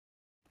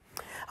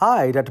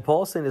Hi, Dr.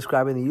 Paulson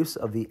describing the use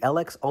of the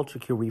LX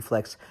UltraQ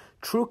Reflex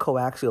True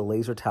Coaxial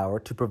Laser Tower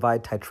to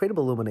provide titratable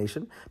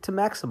illumination to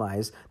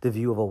maximize the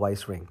view of a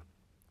Weiss ring.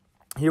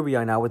 Here we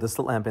are now with the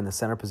slit lamp in the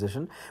center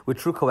position. With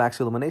true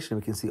coaxial illumination,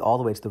 we can see all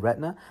the way to the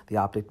retina, the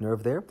optic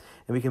nerve there.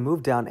 And we can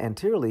move down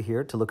anteriorly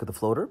here to look at the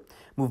floater.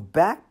 Move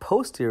back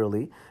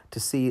posteriorly to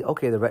see,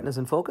 okay, the retina's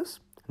in focus.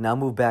 Now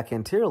move back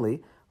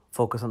anteriorly,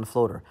 focus on the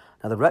floater.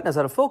 Now the retina's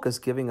out of focus,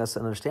 giving us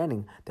an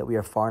understanding that we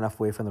are far enough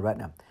away from the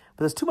retina.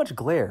 But there's too much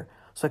glare,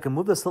 so I can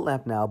move the slit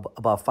lamp now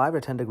about 5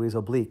 or 10 degrees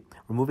oblique,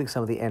 removing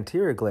some of the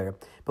anterior glare,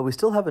 but we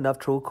still have enough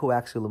true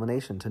coaxial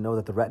illumination to know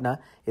that the retina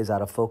is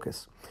out of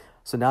focus.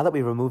 So now that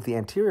we've removed the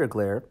anterior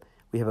glare,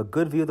 we have a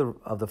good view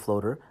of the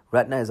floater.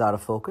 Retina is out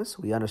of focus.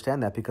 We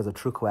understand that because of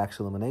true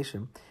coaxial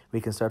illumination.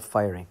 We can start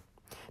firing.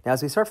 Now,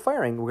 as we start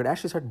firing, we're going to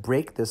actually start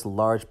break this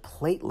large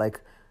plate-like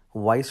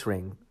Weiss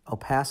ring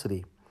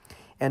opacity.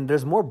 And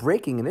there's more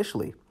breaking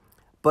initially.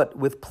 But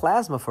with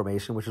plasma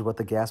formation, which is what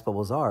the gas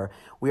bubbles are,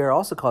 we are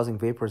also causing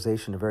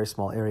vaporization in a very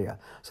small area.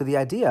 So the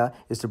idea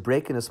is to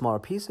break into smaller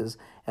pieces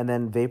and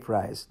then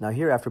vaporize. Now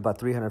here, after about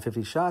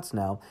 350 shots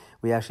now,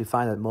 we actually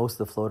find that most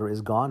of the floater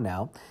is gone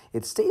now.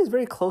 It stays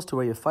very close to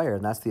where you fire,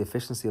 and that's the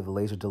efficiency of the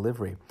laser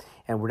delivery.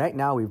 And right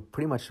now, we've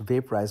pretty much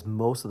vaporized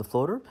most of the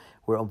floater.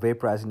 We're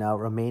vaporizing now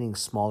remaining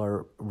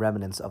smaller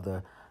remnants of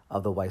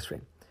the Weiss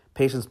ring.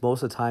 Patients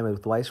most of the time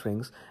with Weiss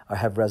rings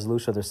have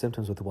resolution of their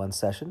symptoms with one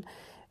session.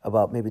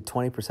 About maybe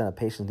 20% of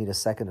patients need a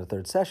second or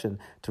third session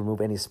to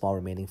remove any small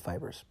remaining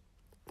fibers.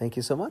 Thank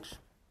you so much.